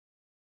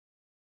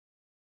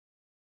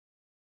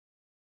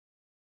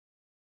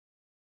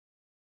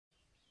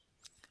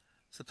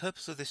So the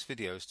purpose of this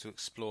video is to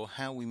explore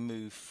how we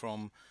move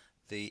from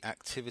the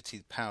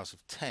activity powers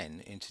of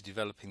 10 into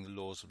developing the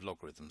laws of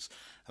logarithms.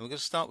 And we're going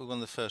to start with one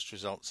of the first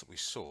results that we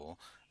saw,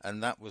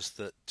 and that was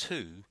that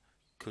 2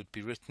 could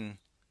be written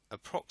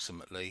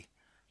approximately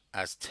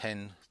as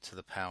 10 to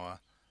the power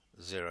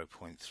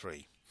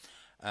 0.3.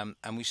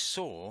 And we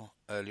saw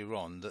earlier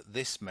on that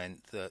this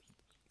meant that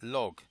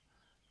log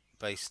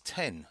base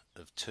 10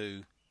 of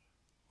 2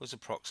 was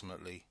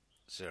approximately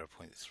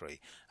 0.3,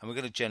 and we're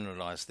going to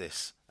generalize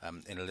this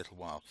in a little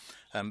while,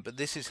 but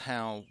this is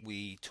how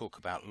we talk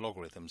about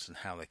logarithms and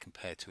how they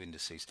compare to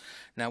indices.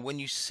 Now when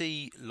you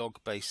see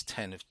log base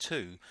 10 of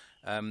 2,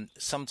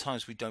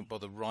 sometimes we don't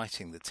bother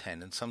writing the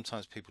 10, and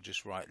sometimes people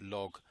just write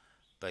log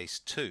base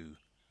 2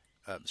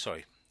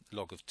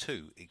 log of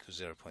 2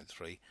 equals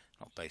 0.3,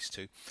 not base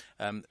 2,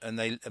 and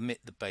they omit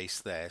the base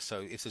there.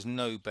 So if there's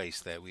no base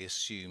there, we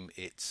assume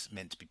it's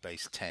meant to be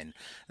base 10.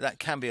 That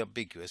can be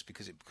ambiguous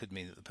because it could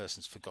mean that the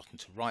person's forgotten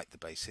to write the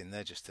base in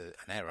there, just an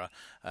error,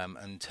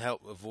 and to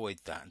help avoid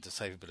that and to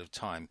save a bit of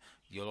time,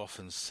 you'll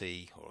often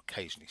see, or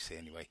occasionally see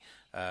anyway,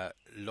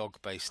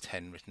 log base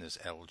 10 written as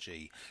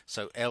LG.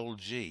 So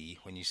LG,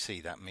 when you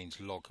see that, means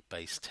log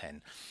base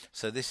 10.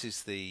 So this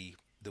is the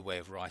way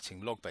of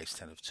writing log base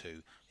 10 of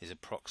 2 is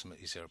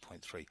approximately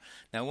 0.3.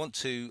 Now I want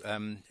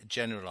to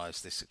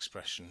generalize this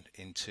expression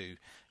into,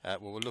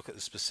 we'll look at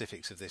the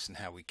specifics of this and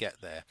how we get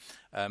there.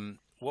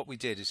 What we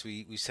did is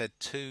we said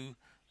 2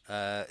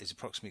 is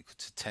approximately equal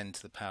to 10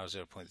 to the power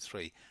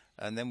 0.3,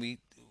 and then we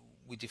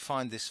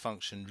defined this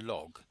function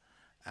log,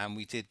 and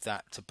we did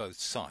that to both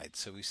sides.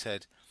 So we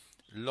said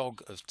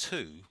log of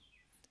 2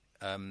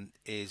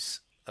 is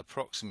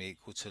approximately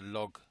equal to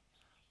log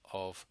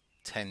of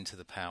 10 to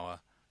the power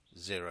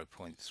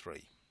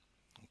 0.3.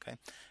 Okay,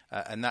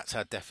 and that's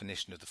our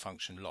definition of the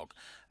function log.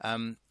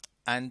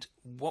 And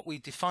what we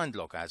defined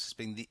log as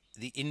being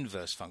the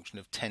inverse function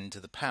of 10 to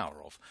the power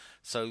of.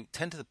 So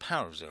 10 to the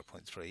power of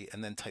 0.3,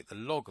 and then take the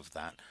log of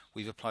that,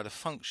 we've applied a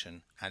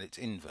function and its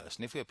inverse.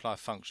 And if we apply a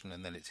function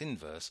and then its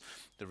inverse,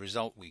 the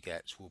result we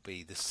get will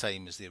be the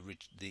same as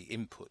the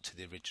input to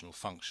the original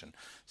function.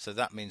 So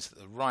that means that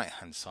the right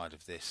hand side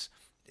of this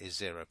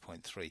is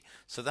 0.3.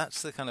 So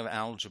that's the kind of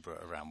algebra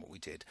around what we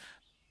did.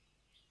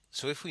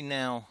 So if we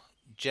now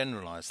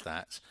generalize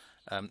that,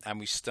 and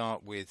we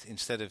start with,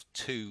 instead of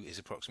 2 is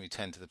approximately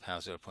 10 to the power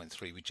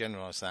 0.3, we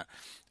generalize that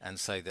and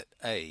say that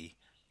a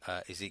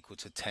is equal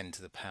to 10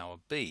 to the power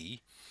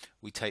b.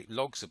 We take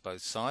logs of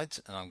both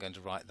sides, and I'm going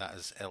to write that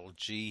as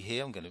LG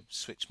here. I'm going to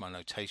switch my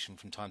notation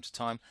from time to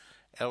time.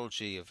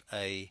 LG of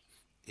a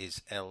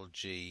is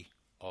LG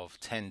of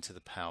 10 to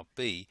the power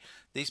b.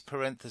 These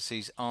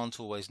parentheses aren't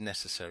always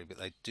necessary, but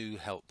they do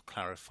help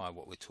clarify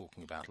what we're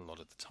talking about a lot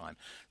of the time.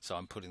 So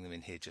I'm putting them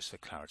in here just for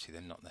clarity.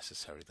 They're not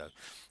necessary though.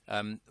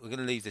 We're going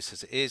to leave this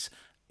as it is.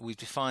 We've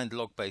defined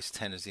log base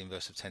 10 as the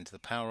inverse of 10 to the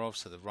power of,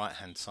 so the right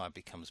hand side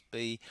becomes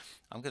b.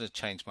 I'm going to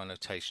change my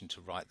notation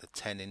to write the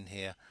 10 in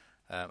here,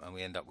 and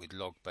we end up with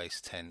log base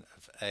 10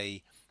 of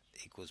a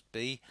equals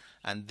b.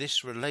 And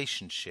this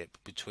relationship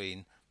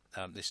between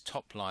this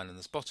top line and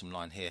this bottom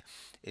line here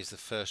is the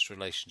first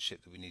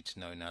relationship that we need to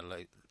know in our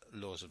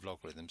laws of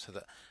logarithms, so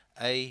that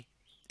a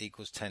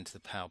equals 10 to the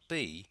power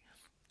b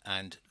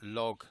and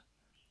log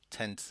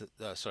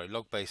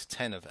base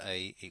 10 of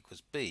a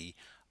equals b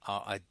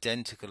are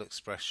identical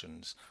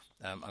expressions.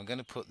 I'm going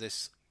to put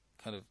this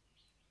kind of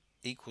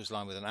equals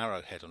line with an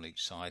arrowhead on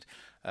each side.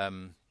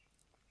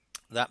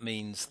 That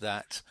means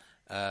that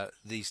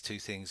these two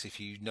things, if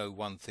you know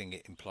one thing,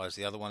 it implies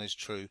the other one is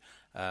true,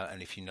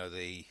 and if you know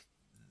the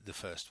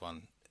first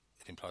one,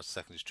 it implies the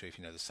second is true. If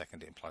you know the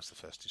second, it implies the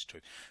first is true.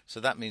 So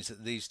that means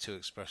that these two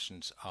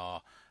expressions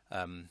are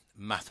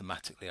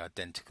mathematically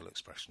identical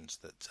expressions,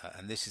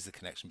 and this is the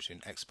connection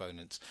between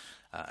exponents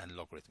and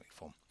logarithmic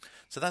form.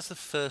 So that's the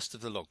first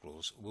of the log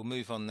rules. We'll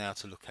move on now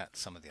to look at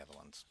some of the other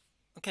ones.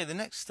 Okay, the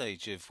next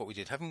stage of what we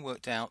did, having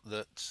worked out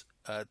that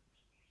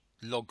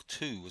log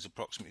 2 was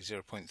approximately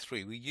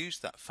 0.3, we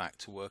used that fact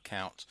to work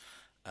out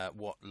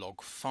what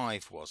log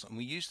 5 was, and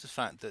we used the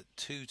fact that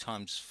 2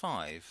 times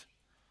 5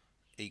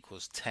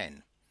 equals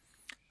 10,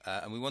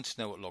 and we wanted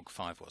to know what log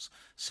 5 was.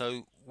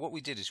 So what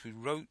we did is we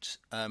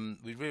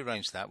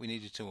rearranged that. We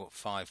needed to know what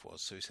 5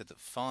 was, so we said that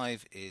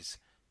 5 is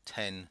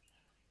 10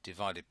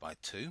 divided by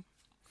 2,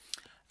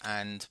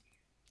 and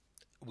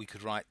we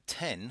could write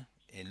 10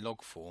 in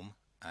log form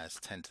as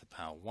 10 to the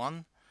power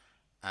 1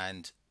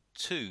 and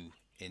 2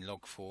 in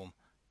log form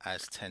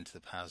as 10 to the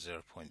power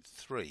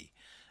 0.3.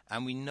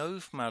 And we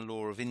know from our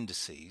law of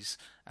indices,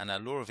 and our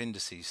law of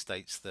indices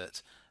states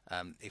that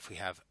if we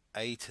have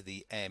a to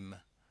the m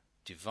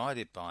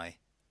divided by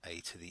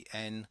a to the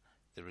n,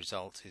 the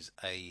result is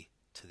a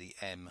to the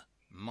m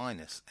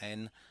minus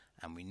n,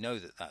 and we know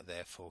that that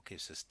therefore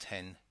gives us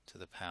 10 to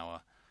the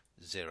power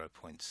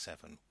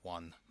 0.7,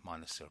 1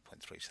 minus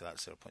 0.3, so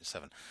that's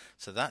 0.7.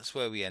 So that's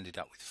where we ended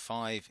up with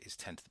 5 is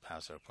 10 to the power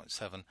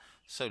 0.7,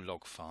 so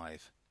log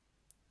 5,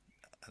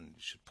 and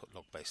we should put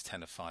log base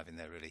 10 of 5 in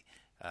there really,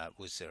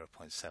 was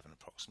 0.7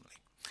 approximately.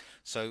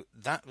 So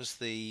that was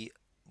the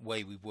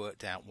way we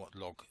worked out what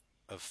log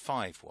of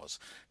 5 was.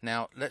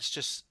 Now let's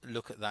just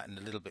look at that in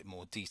a little bit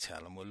more detail,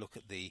 and we'll look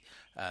at the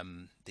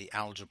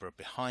algebra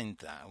behind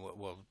that,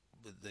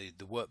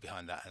 the work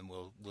behind that, and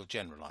we'll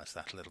generalize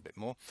that a little bit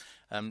more.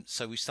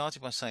 So we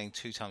started by saying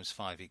 2 times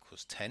 5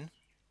 equals 10.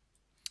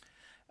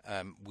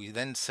 We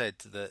then said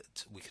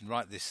that we can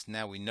write this,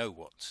 now we know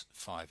what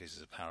 5 is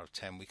as a power of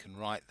 10, we can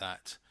write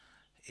that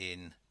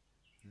in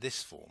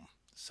this form.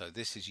 So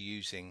this is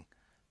using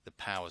the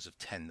powers of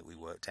 10 that we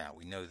worked out.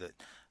 We know that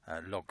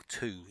log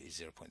 2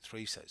 is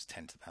 0.3, so it's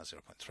 10 to the power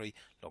 0.3.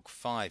 Log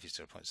 5 is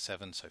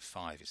 0.7, so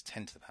 5 is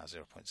 10 to the power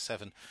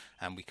 0.7,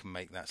 and we can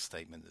make that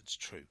statement that's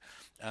true.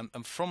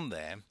 And from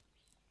there,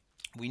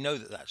 we know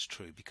that that's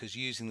true because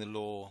using the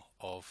law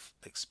of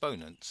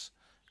exponents,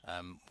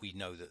 we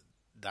know that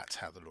that's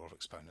how the law of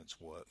exponents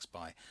works.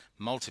 By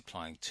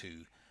multiplying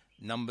two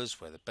numbers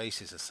where the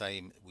base is the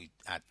same, we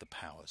add the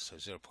powers. So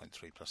 0.3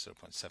 plus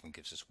 0.7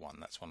 gives us 1.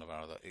 That's one of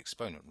our other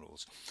exponent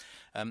rules.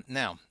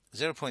 Now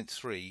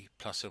 0.3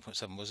 plus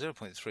 0.7, well,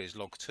 0.3 is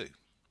log 2.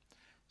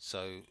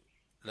 So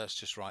let's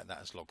just write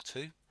that as log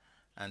 2.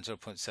 And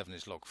 0.7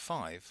 is log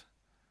 5.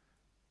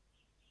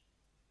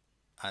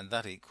 And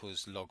that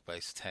equals log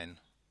base 10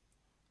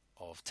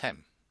 of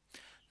 10.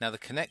 Now the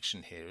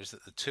connection here is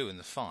that the 2 and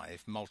the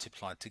 5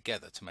 multiplied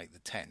together to make the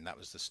 10. That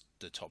was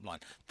the top line.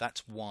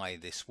 That's why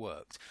this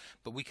worked.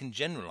 But we can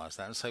generalize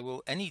that and say,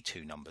 well, any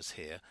two numbers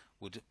here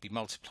would be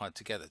multiplied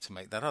together to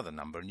make that other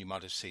number, and you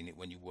might have seen it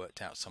when you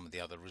worked out some of the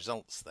other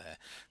results there,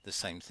 the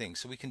same thing.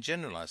 So we can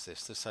generalize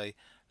this to say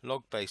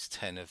log base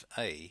 10 of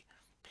A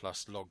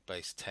plus log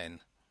base 10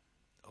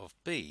 of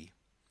B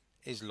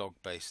is log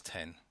base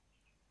 10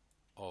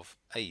 of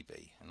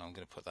AB, and I'm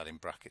going to put that in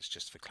brackets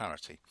just for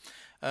clarity.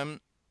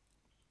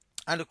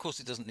 And of course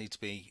it doesn't need to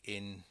be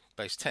in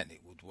base 10, it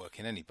would work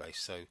in any base.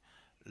 So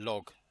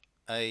log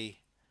A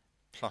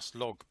plus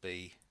log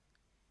B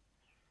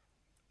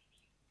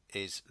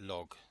is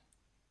log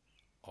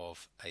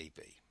of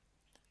AB.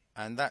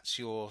 And that's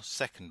your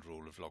second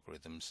rule of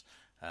logarithms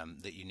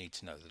that you need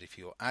to know, that if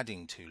you're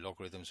adding two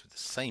logarithms with the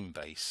same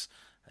base,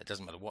 it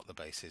doesn't matter what the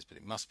base is, but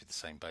it must be the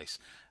same base,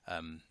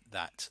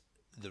 that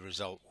the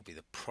result will be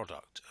the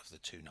product of the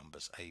two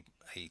numbers, A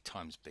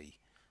times B.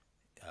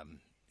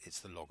 It's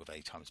the log of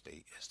A times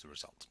B as the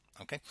result.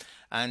 Okay,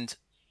 and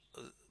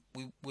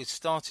we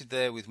started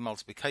there with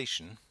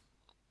multiplication.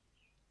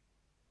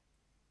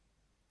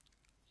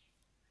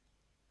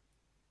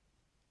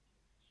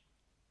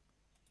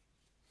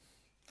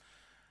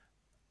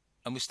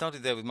 And we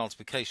started there with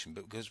multiplication,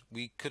 but because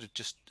we could have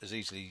just as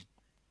easily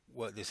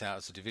worked this out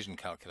as a division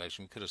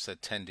calculation, we could have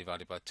said 10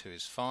 divided by 2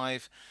 is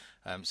 5.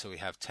 So we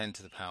have 10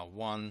 to the power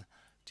 1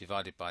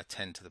 divided by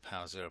 10 to the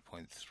power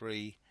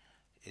 0.3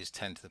 is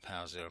 10 to the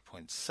power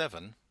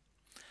 0.7.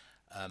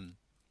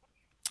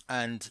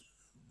 And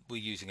we're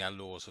using our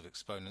laws of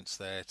exponents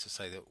there to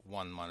say that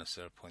 1 minus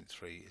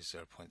 0.3 is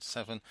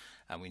 0.7,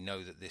 and we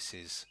know that this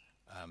is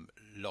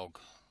log,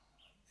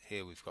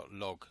 here we've got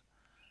log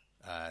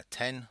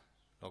 10,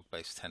 log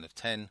base 10 of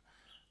 10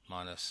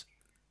 minus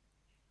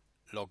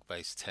log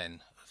base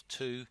 10 of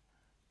 2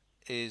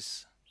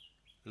 is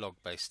log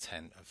base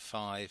 10 of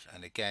 5,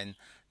 and again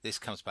this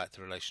comes back to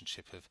the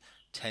relationship of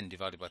 10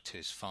 divided by 2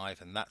 is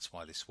 5, and that's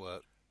why this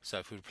works. So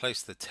if we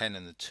replace the 10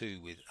 and the 2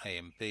 with A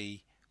and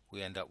B,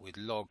 we end up with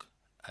log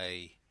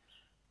A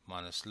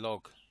minus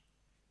log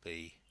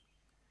B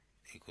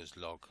equals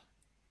log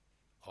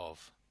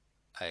of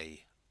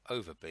A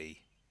over B,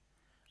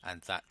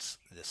 and that's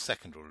the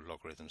second rule of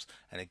logarithms.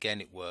 And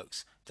again it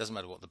works, doesn't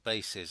matter what the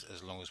base is,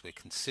 as long as we're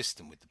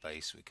consistent with the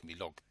base. It can be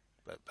log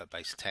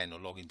base 10 or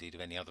log indeed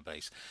of any other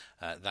base.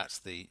 That's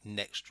the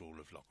next rule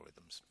of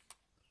logarithms.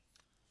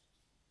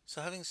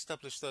 So having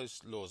established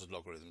those laws of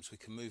logarithms, we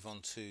can move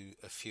on to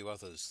a few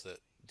others that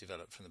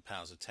developed from the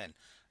powers of 10.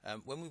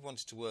 When we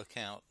wanted to work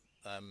out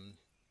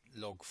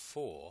log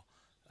 4,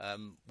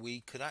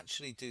 we could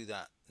actually do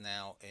that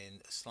now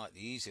in a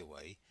slightly easier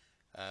way.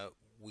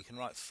 We can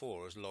write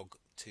 4 as log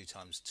 2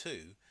 times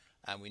 2,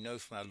 and we know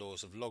from our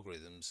laws of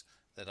logarithms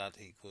that that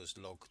equals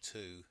log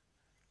 2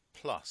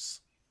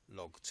 plus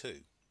log 2,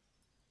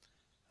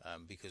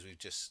 because we've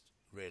just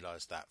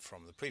realised that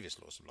from the previous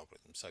laws of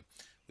logarithms, so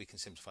we can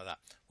simplify that.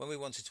 When we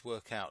wanted to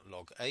work out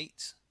log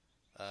 8,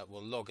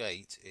 well, log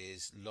 8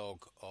 is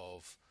log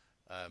of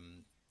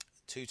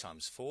 2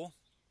 times 4,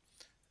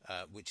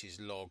 which is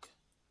log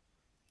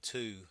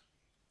 2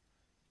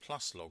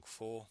 plus log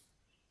 4,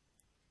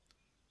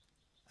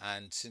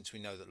 and since we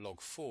know that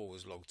log 4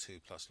 was log 2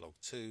 plus log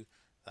 2,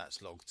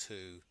 that's log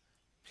 2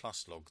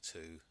 plus log 2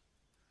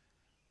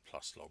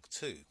 plus log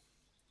 2.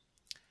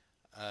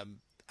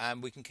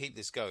 And we can keep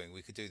this going.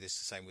 We could do this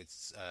the same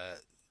with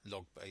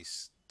log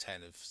base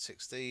 10 of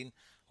 16,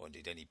 or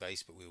indeed any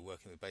base, but we were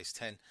working with base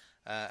 10,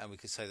 and we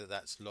could say that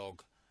that's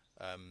log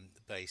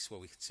base,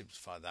 well, we could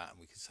simplify that and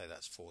we could say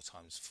that's 4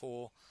 times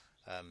 4,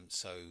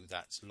 so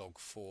that's log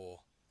 4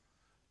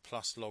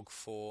 plus log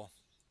 4,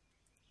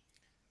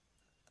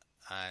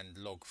 and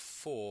log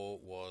 4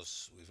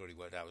 was, we've already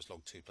worked out, was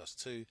log 2 plus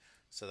 2,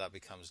 so that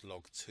becomes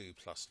log 2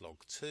 plus log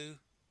 2,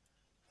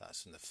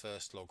 that's from the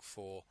first log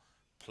 4,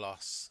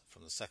 plus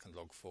from the second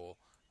log 4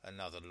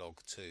 another log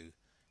 2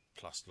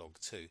 plus log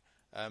 2.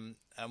 And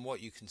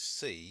what you can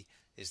see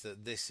is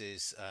that this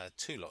is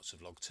 2 lots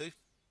of log 2,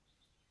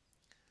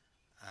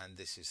 and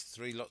this is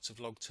 3 lots of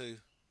log 2,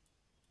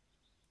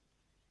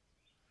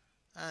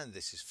 and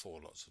this is 4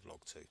 lots of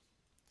log 2.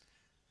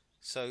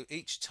 So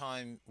each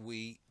time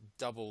we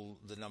double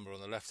the number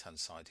on the left hand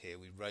side here,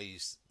 we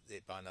raise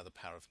it by another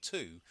power of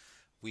 2,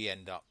 we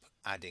end up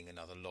adding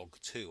another log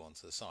 2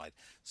 onto the side.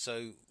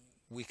 So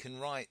we can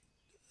write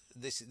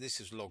this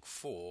is log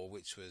 4,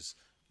 which was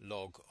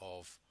log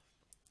of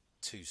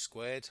 2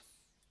 squared.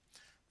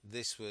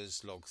 This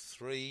was log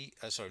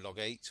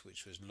 8,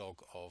 which was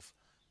log of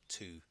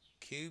 2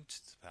 cubed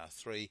to the power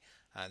 3,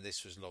 and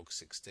this was log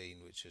 16,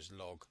 which is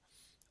log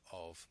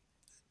of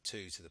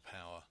 2 to the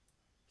power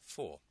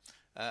 4.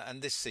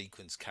 And this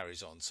sequence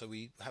carries on. So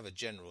we have a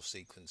general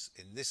sequence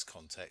in this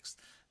context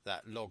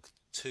that log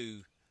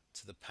 2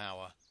 to the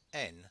power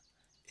n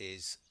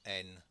is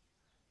n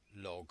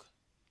log,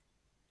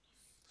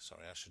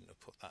 sorry, I shouldn't have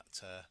put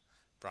that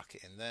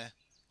bracket in there,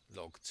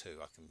 log 2.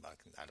 I can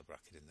add a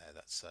bracket in there.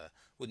 That's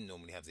wouldn't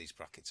normally have these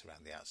brackets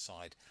around the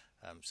outside,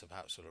 so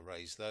perhaps sort of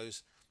raise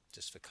those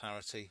just for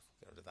clarity.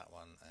 Get rid of that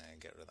one and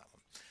get rid of that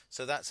one.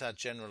 So that's our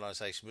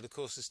generalization, but of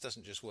course this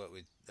doesn't just work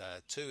with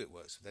 2, it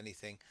works with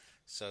anything.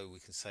 So we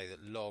can say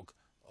that log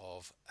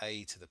of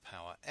a to the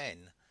power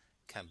n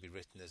can be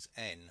written as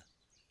n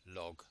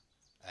log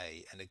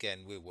a, and again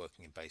we're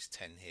working in base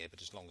 10 here,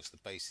 but as long as the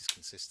base is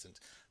consistent,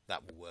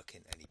 that will work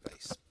in any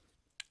base.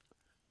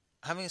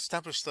 Having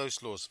established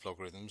those laws of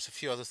logarithms, a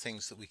few other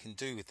things that we can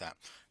do with that.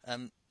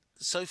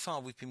 So far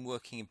we've been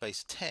working in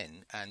base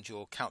 10, and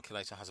your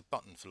calculator has a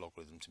button for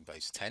logarithms in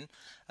base 10,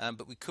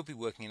 but we could be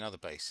working in other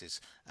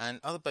bases, and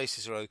other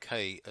bases are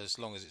okay as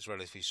long as it's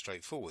relatively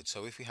straightforward.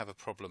 So if we have a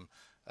problem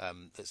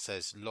that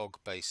says log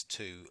base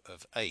 2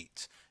 of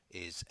 8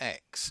 is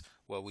x,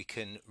 well, we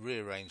can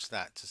rearrange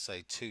that to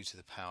say 2 to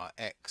the power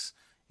x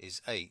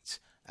is 8,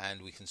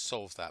 and we can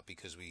solve that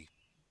because we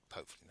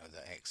hopefully know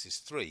that x is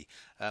 3,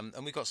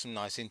 and we've got some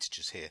nice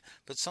integers here.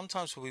 But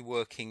sometimes we'll be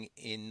working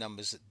in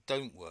numbers that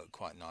don't work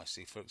quite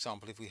nicely. For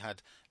example, if we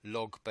had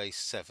log base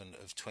 7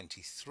 of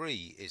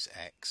 23 is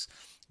x,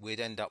 we'd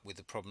end up with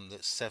the problem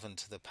that 7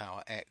 to the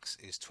power x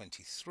is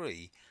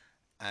 23,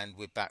 and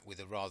we're back with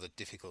a rather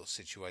difficult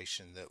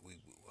situation that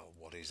well,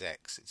 what is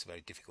x? It's a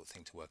very difficult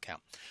thing to work out.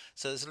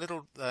 So there's a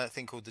little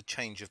thing called the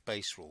change of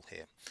base rule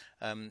here,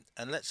 and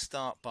let's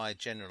start by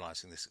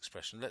generalizing this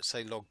expression. Let's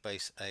say log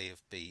base a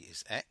of b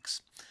is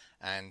x,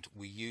 and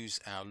we use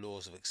our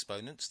laws of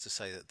exponents to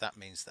say that that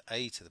means that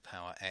a to the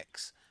power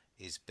x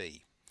is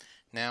b.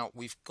 Now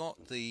we've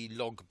got the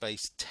log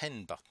base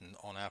 10 button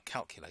on our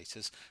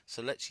calculators,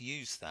 so let's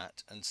use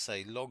that and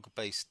say log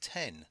base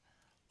 10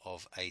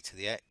 of a to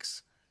the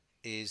x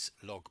is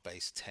log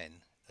base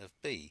 10 of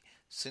b.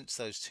 Since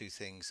those two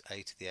things,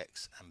 a to the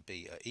x and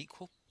b, are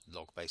equal,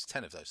 log base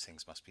 10 of those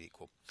things must be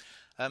equal.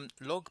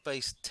 Log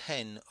base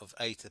 10 of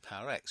a to the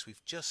power x,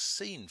 we've just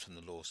seen from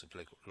the laws of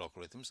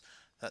logarithms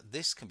that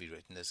this can be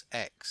written as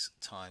x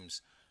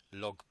times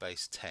log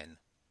base 10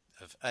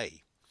 of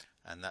a,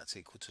 and that's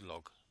equal to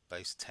log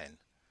base 10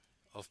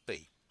 of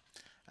b.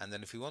 And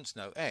then if we want to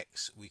know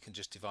x, we can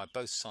just divide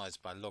both sides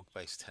by log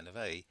base 10 of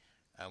a,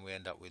 and we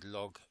end up with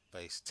log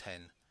base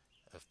 10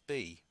 of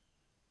b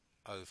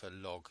over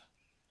log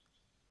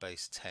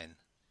base 10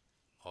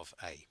 of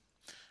a,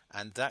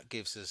 and that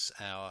gives us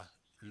our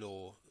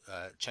law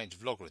change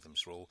of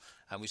logarithms rule.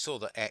 And we saw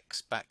that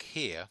x back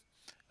here,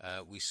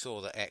 we saw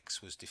that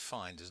x was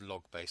defined as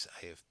log base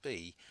a of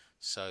b,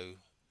 so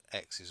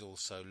x is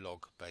also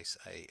log base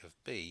a of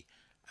b,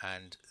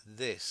 and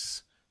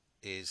this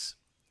is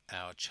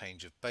our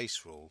change of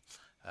base rule,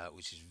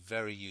 which is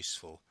very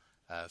useful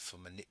for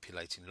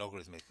manipulating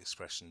logarithmic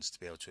expressions to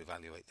be able to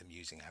evaluate them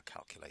using our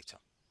calculator.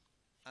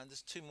 And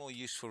there's two more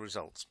useful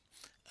results.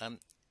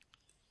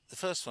 The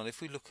first one, if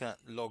we look at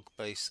log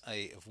base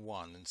a of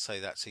 1 and say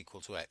that's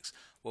equal to x,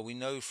 well, we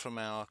know from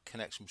our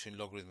connection between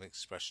logarithmic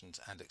expressions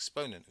and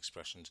exponent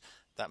expressions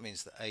that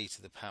means that a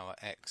to the power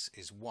x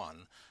is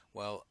 1.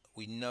 Well,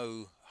 we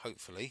know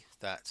hopefully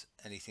that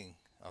anything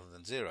other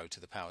than 0 to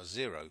the power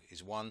 0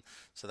 is 1,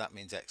 so that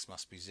means x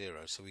must be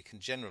 0. So we can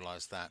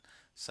generalize that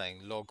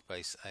saying log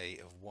base a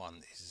of 1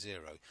 is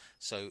 0.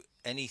 So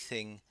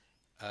anything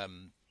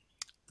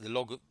the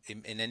log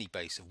in any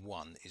base of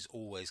 1 is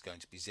always going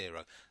to be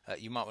 0.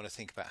 You might want to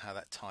think about how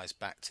that ties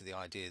back to the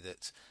idea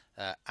that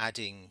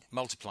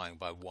multiplying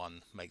by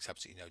 1 makes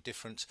absolutely no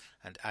difference,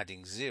 and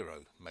adding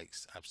 0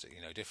 makes absolutely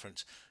no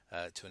difference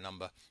to a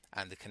number,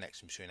 and the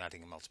connection between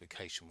adding and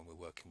multiplication when we're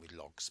working with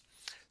logs.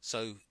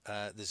 So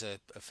there's a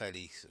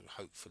fairly,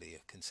 hopefully,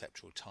 a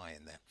conceptual tie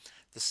in there.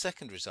 The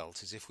second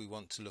result is if we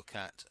want to look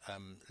at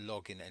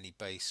log in any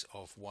base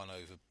of 1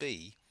 over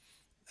b,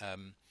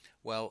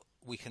 well,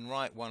 we can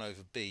write 1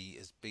 over b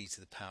as b to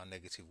the power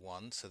negative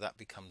 1, so that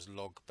becomes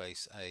log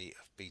base a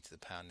of b to the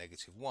power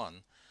negative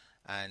 1,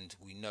 and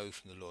we know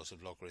from the laws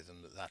of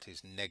logarithm that that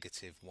is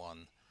negative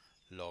 1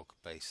 log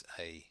base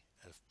a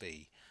of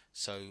b.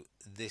 So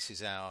this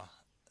is our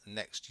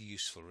next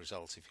useful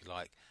result, if you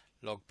like.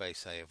 Log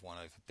base a of 1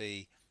 over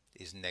b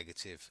is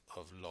negative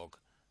of log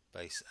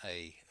base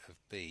a of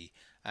b,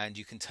 and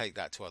you can take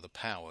that to other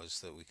powers,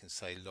 that we can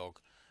say log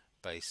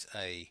base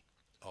a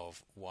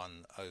of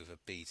 1 over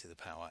b to the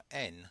power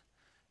n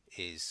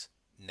is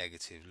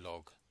negative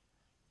log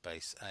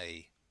base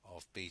a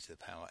of b to the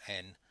power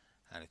n,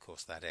 and of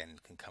course that n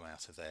can come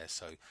out of there,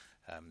 so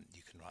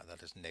you can write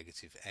that as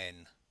negative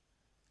n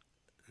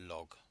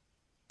log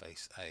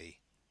base a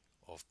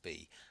of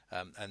b,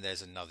 and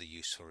there's another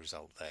useful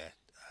result there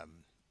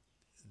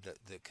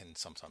that can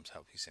sometimes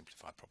help you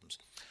simplify problems.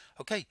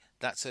 Okay,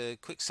 that's a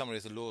quick summary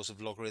of the laws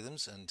of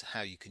logarithms and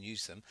how you can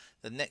use them.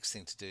 The next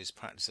thing to do is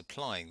practice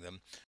applying them